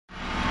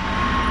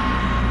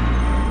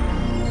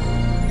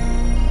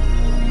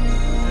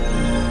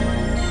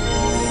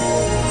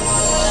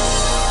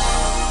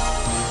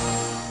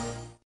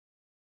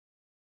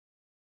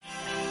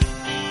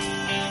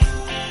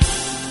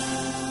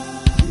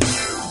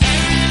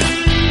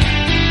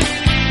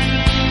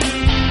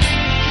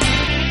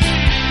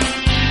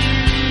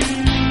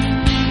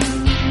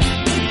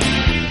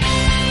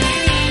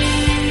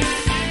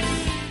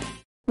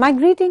My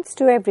greetings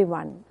to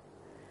everyone.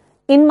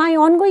 In my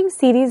ongoing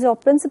series of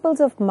Principles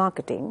of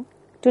Marketing,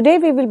 today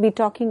we will be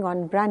talking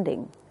on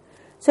branding.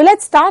 So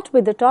let's start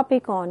with the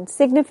topic on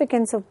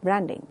significance of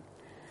branding.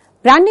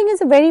 Branding is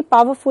a very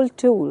powerful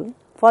tool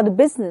for the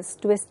business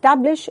to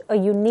establish a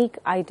unique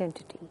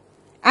identity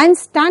and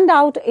stand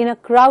out in a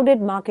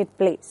crowded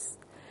marketplace.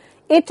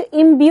 It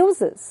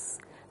imbues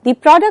the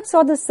products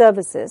or the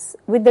services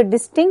with the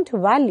distinct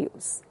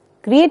values,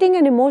 creating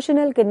an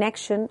emotional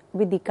connection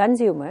with the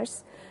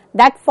consumers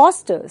that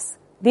fosters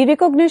the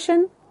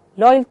recognition,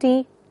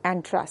 loyalty,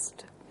 and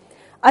trust.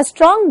 A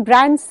strong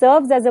brand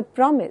serves as a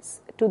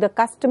promise to the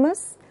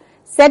customers,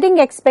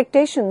 setting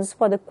expectations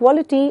for the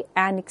quality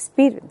and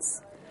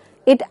experience.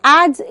 It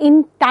adds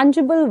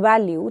intangible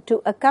value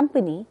to a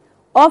company,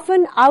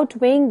 often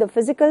outweighing the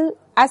physical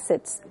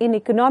assets in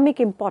economic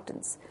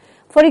importance.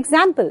 For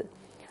example,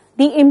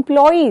 the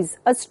employees,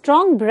 a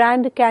strong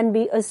brand can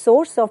be a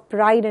source of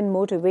pride and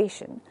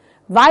motivation,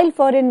 while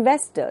for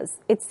investors,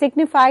 it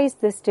signifies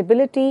the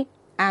stability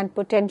and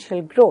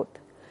potential growth.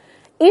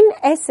 In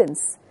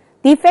essence,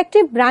 the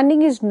effective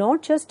branding is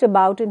not just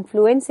about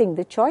influencing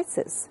the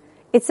choices.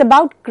 It's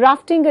about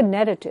crafting a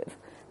narrative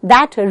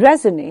that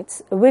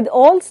resonates with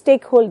all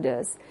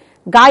stakeholders,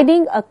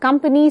 guiding a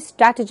company's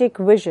strategic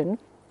vision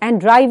and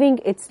driving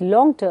its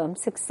long-term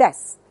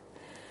success.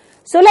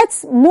 So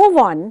let's move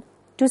on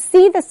to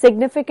see the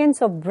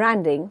significance of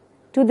branding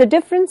to the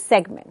different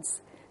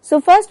segments.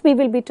 So first we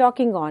will be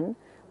talking on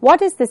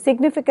what is the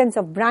significance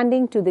of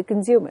branding to the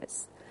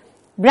consumers.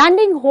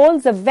 Branding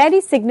holds a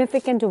very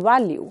significant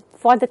value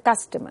for the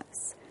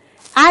customers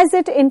as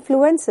it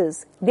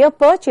influences their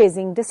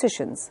purchasing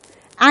decisions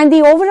and the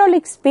overall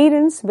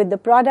experience with the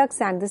products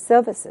and the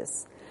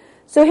services.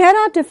 So here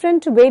are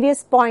different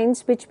various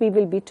points which we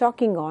will be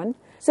talking on.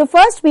 So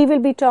first we will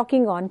be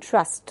talking on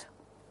trust.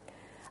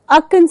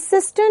 A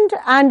consistent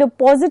and a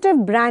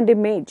positive brand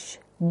image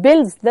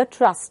builds the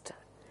trust,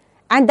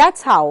 and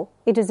that's how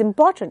it is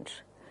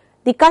important.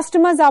 The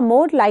customers are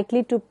more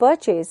likely to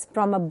purchase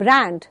from a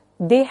brand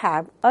they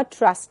have a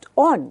trust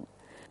on.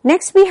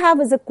 Next we have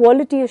is a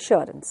quality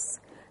assurance.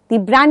 The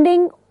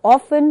branding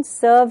often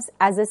serves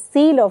as a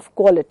seal of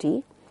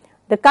quality.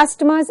 The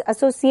customers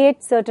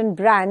associate certain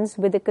brands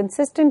with a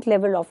consistent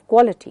level of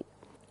quality.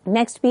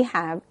 Next we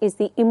have is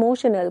the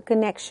emotional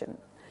connection.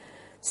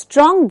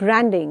 Strong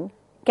branding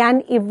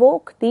can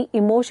evoke the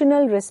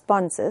emotional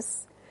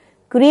responses,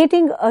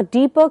 creating a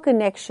deeper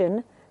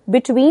connection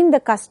between the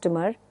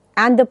customer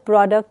and the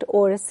product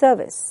or a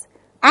service.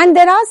 And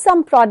there are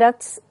some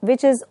products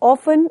which is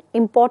often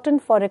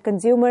important for a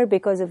consumer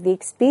because of the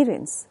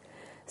experience.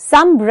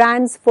 Some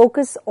brands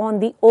focus on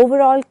the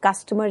overall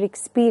customer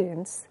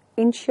experience,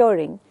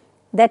 ensuring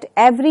that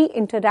every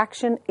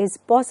interaction is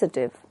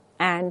positive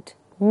and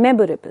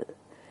memorable.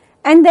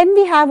 And then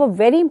we have a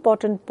very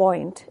important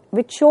point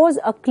which shows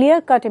a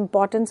clear-cut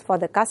importance for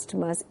the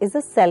customers is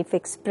a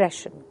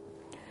self-expression.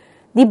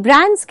 The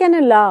brands can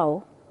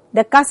allow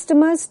the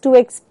customers to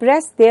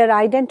express their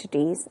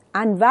identities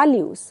and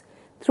values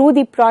through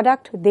the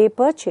product they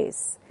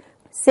purchase.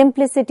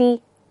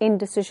 Simplicity in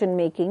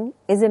decision-making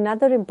is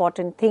another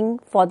important thing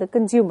for the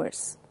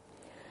consumers.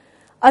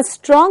 A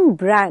strong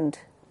brand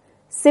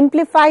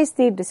simplifies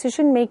the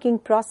decision-making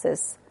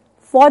process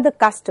for the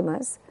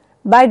customers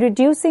by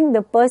reducing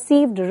the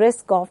perceived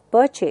risk of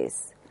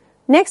purchase.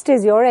 Next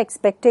is your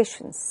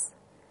expectations.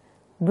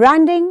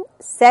 Branding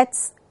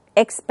sets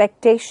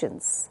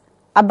expectations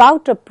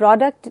about a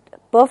product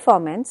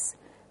performance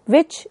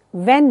which,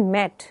 when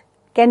met,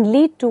 can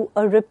lead to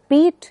a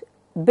repeat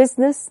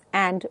business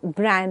and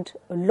brand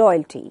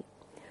loyalty.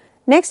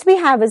 Next we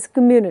have is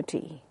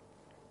community.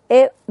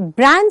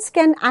 Brands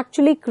can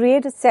actually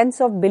create a sense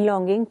of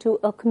belonging to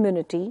a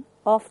community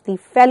of the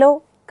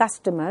fellow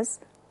customers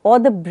or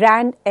the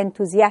brand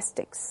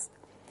enthusiasts.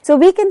 So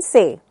we can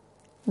say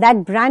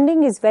that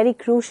branding is very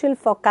crucial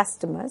for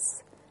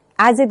customers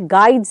as it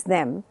guides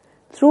them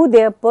through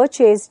their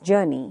purchase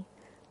journey,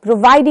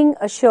 providing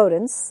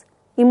assurance,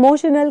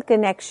 emotional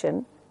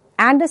connection,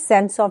 and a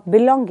sense of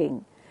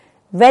belonging.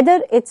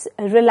 Whether it's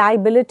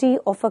reliability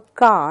of a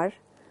car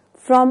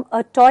from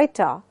a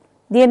Toyota,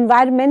 the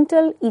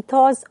environmental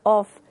ethos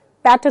of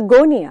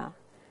Patagonia,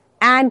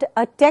 and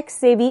a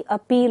tech-savvy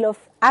appeal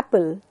of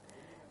Apple,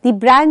 the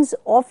brands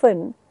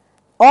often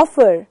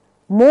offer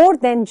more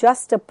than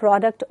just a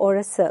product or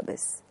a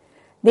service.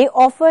 They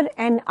offer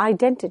an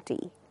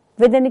identity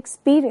with an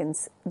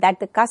experience that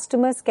the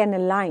customers can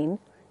align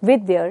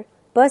with their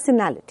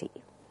personality.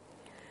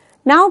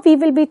 Now we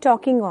will be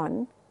talking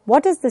on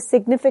what is the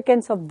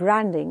significance of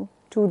branding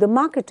to the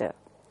marketer.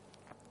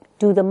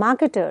 To the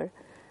marketer,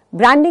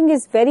 branding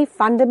is very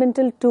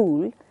fundamental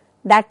tool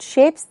that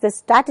shapes the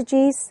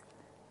strategies,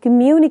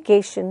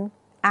 communication,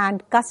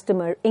 and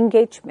customer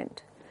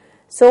engagement.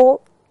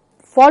 So,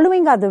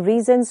 following are the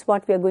reasons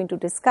what we are going to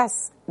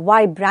discuss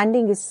why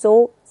branding is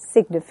so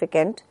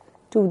significant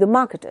to the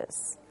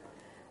marketers.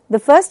 The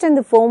first and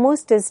the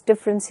foremost is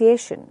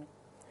differentiation.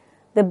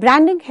 The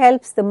branding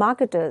helps the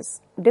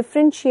marketers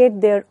differentiate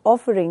their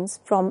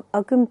offerings from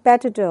a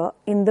competitor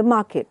in the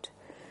market.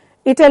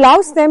 It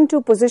allows them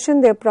to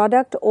position their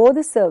product or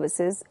the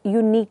services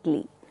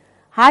uniquely,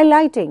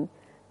 highlighting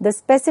the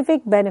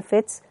specific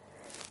benefits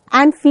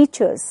and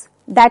features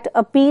that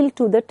appeal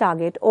to the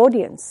target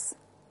audience.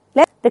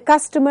 The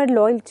customer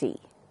loyalty.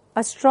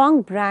 A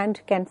strong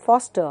brand can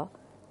foster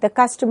the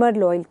customer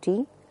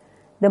loyalty.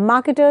 The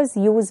marketers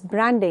use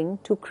branding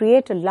to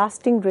create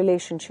lasting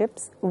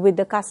relationships with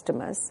the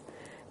customers,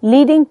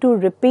 leading to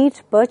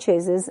repeat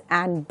purchases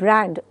and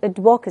brand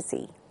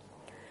advocacy.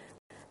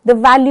 The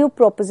value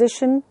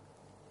proposition.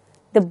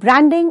 The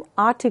branding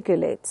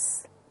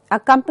articulates a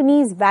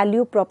company's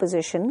value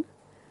proposition.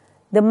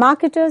 The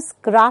marketers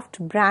craft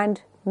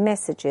brand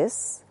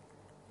messages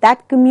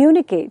that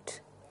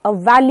communicate a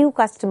value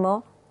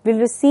customer will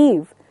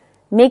receive,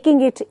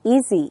 making it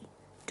easy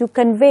to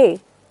convey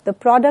the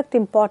product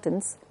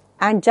importance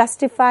and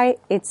justify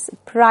its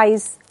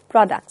price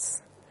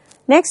products.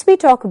 Next we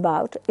talk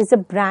about is a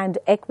brand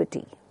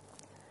equity.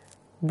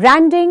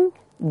 Branding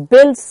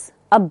builds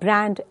a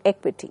brand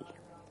equity,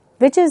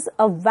 which is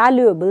a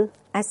valuable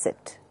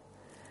asset.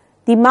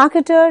 The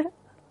marketer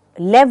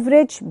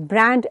leverage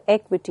brand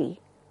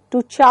equity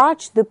to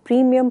charge the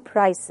premium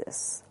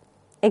prices,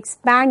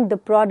 expand the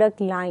product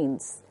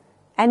lines,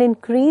 and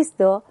increase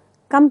the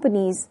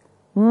company's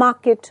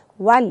market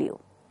value.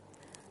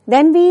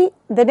 Then the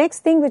next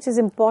thing which is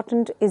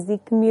important is the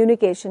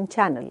communication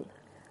channel.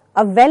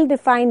 A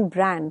well-defined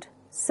brand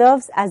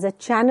serves as a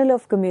channel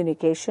of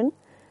communication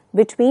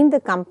between the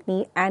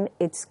company and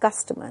its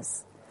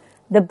customers.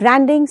 The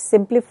branding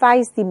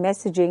simplifies the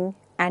messaging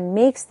and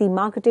makes the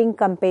marketing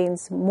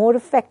campaigns more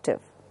effective.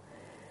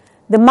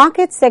 The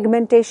market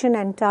segmentation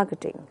and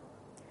targeting.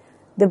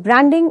 The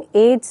branding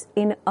aids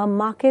in a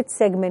market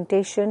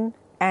segmentation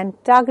and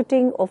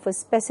targeting of a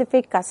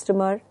specific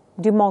customer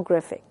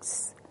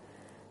demographics.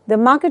 The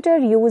marketer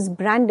uses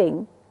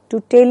branding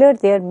to tailor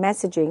their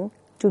messaging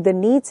to the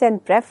needs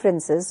and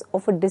preferences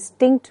of a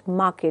distinct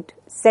market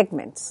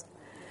segments.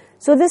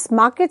 So this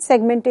market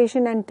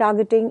segmentation and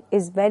targeting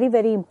is very,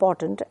 very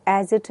important,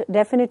 as it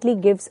definitely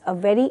gives a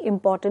very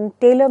important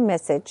tailor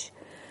message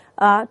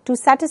to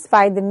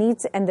satisfy the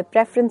needs and the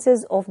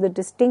preferences of the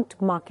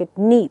distinct market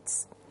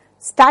needs.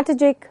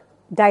 Strategic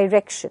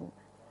direction.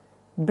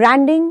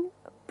 Branding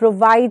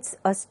provides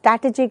a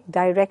strategic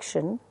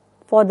direction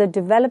for the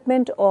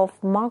development of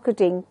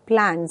marketing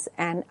plans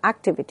and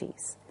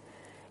activities.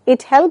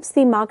 It helps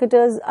the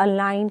marketers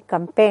align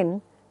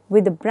campaign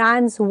with the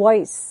brand's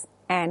voice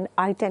and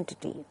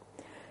identity,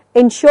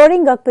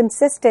 ensuring a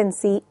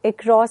consistency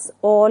across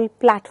all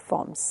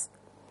platforms.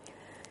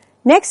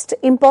 Next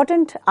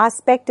important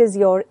aspect is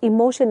your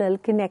emotional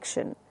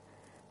connection.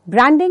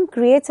 Branding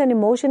creates an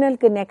emotional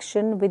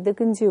connection with the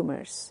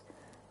consumers.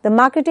 The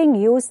marketing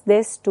uses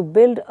this to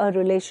build a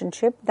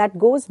relationship that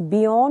goes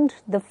beyond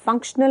the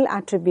functional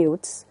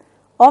attributes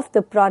of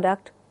the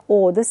product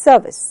or the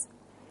service.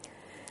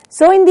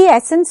 So in the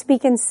essence, we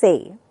can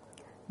say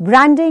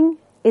branding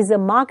is a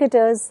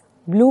marketer's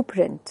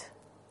blueprint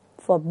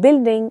for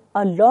building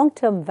a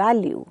long-term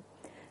value,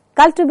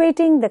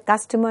 cultivating the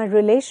customer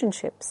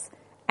relationships,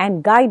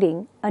 and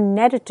guiding a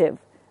narrative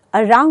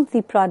around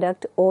the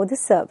product or the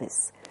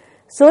service.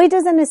 So it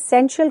is an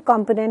essential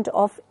component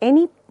of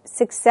any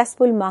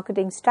successful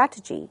marketing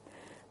strategy,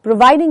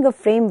 providing a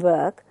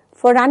framework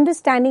for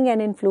understanding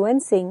and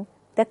influencing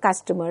the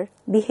customer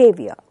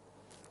behavior.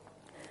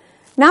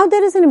 Now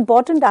there is an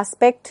important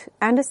aspect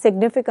and a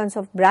significance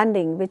of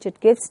branding which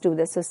it gives to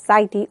the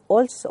society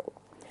also,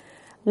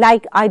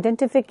 like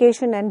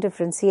identification and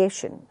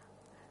differentiation.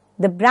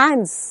 The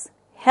brands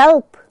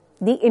help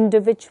the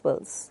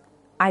individuals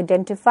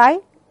identify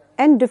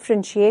and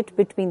differentiate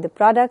between the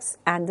products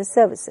and the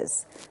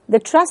services. The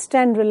trust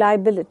and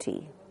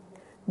reliability.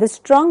 The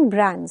strong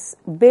brands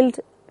build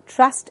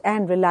trust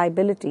and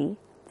reliability.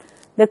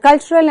 The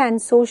cultural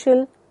and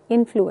social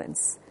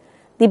influence.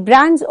 The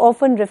brands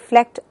often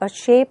reflect or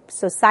shape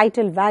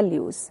societal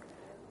values,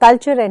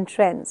 culture and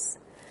trends.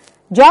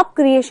 Job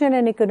creation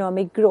and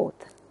economic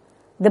growth.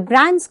 The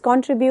brands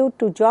contribute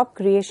to job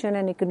creation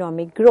and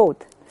economic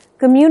growth.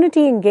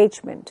 Community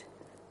engagement.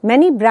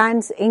 Many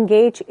brands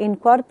engage in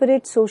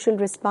corporate social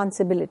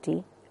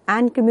responsibility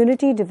and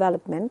community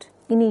development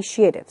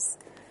initiatives.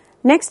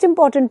 Next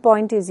important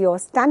point is your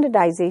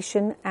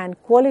standardization and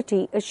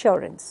quality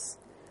assurance.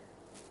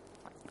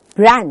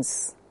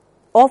 Brands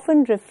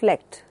often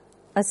reflect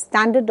a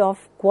standard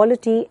of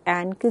quality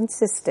and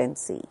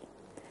consistency.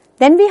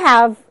 Then we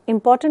have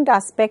important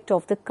aspect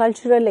of the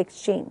cultural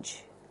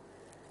exchange.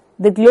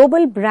 The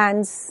global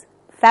brands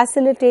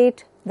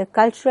facilitate the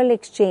cultural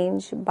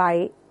exchange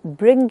by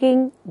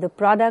bringing the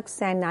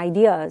products and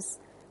ideas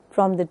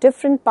from the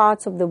different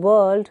parts of the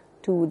world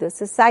to the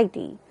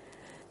society.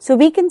 So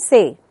we can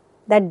say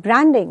that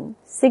branding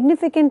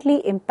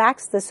significantly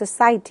impacts the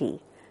society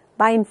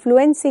by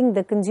influencing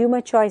the consumer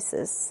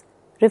choices,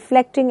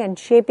 reflecting and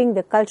shaping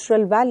the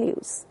cultural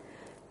values,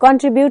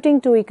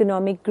 contributing to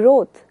economic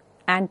growth,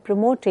 and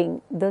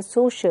promoting the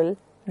social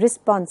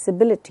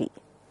responsibility.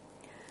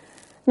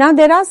 Now,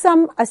 there are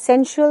some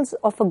essentials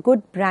of a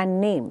good brand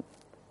name,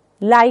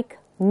 like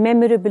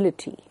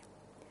memorability.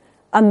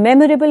 A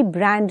memorable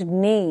brand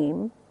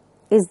name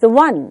is the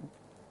one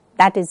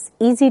that is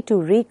easy to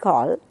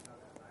recall,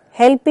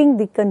 helping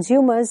the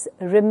consumers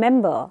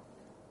remember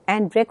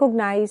and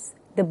recognize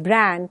the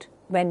brand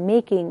when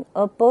making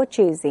a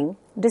purchasing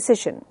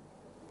decision.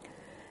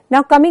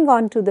 Now coming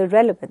on to the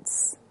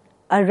relevance.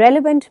 A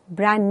relevant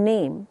brand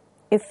name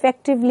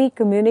effectively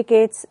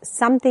communicates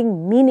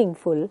something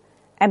meaningful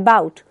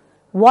about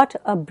what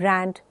a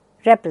brand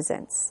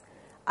represents,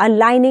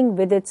 aligning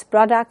with its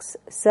products,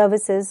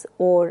 services,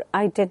 or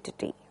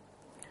identity.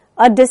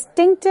 A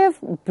distinctive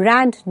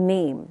brand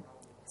name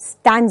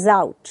stands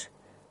out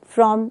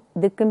from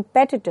the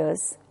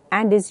competitors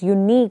and is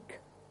unique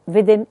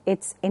within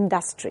its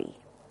industry,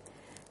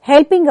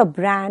 helping a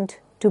brand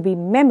to be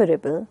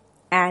memorable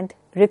and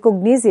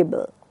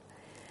recognizable.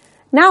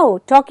 Now,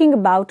 talking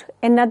about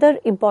another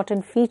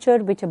important feature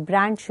which a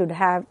brand should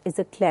have is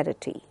a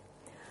clarity.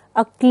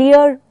 A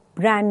clear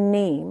brand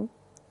name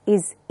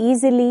is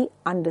easily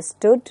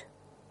understood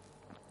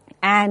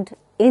and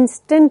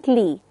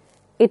instantly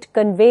it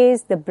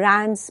conveys the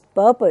brand's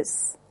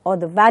purpose or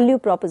the value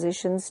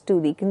propositions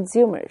to the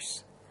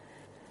consumers.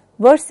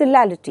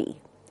 Versatility.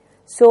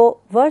 So,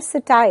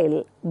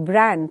 versatile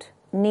brand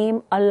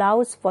name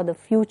allows for the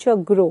future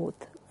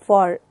growth,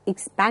 for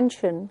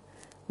expansion,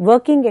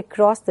 working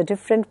across the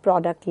different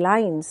product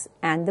lines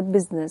and the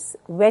business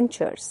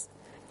ventures.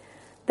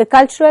 The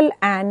cultural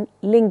and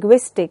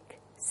linguistic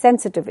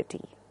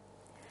sensitivity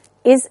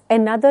is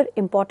another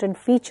important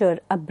feature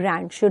a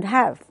brand should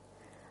have.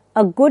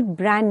 A good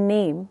brand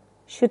name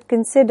should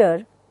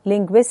consider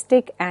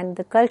linguistic and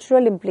the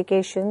cultural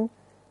implication,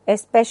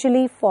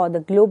 especially for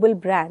the global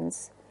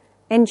brands,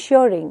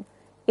 ensuring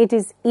it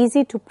is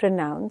easy to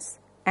pronounce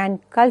and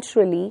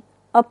culturally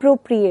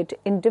appropriate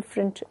in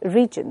different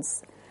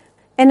regions.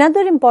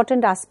 Another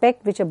important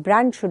aspect which a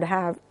brand should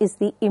have is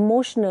the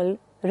emotional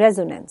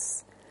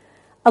resonance.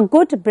 A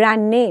good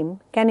brand name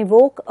can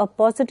evoke a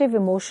positive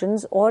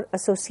emotions or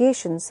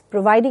associations,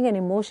 providing an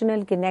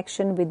emotional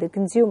connection with the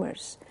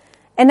consumers.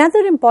 Another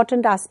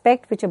important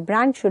aspect which a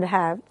brand should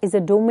have is a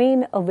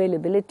domain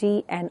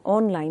availability and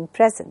online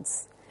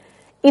presence.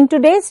 In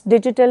today's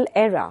digital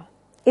era,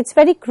 it's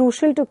very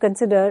crucial to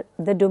consider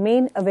the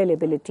domain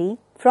availability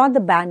for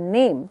the brand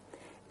name,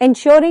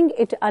 ensuring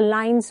it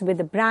aligns with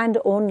the brand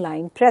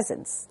online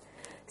presence.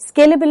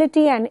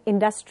 Scalability and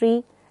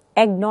industry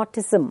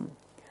agnosticism.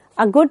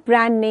 A good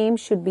brand name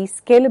should be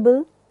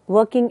scalable,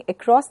 working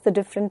across the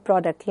different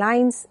product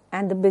lines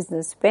and the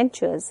business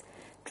ventures,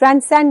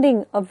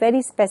 transcending a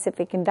very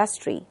specific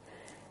industry.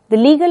 The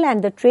legal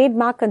and the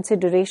trademark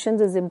considerations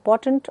is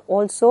important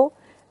also,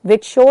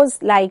 which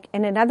shows like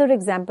in another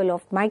example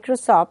of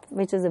Microsoft,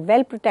 which is a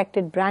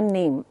well-protected brand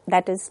name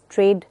that is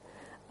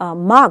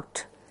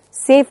marked,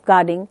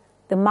 safeguarding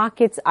the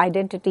market's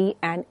identity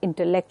and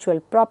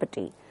intellectual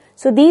property.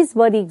 So these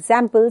were the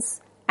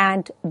examples,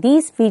 and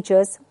these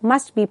features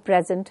must be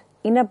present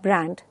in a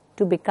brand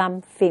to become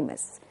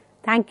famous.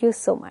 Thank you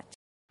so much.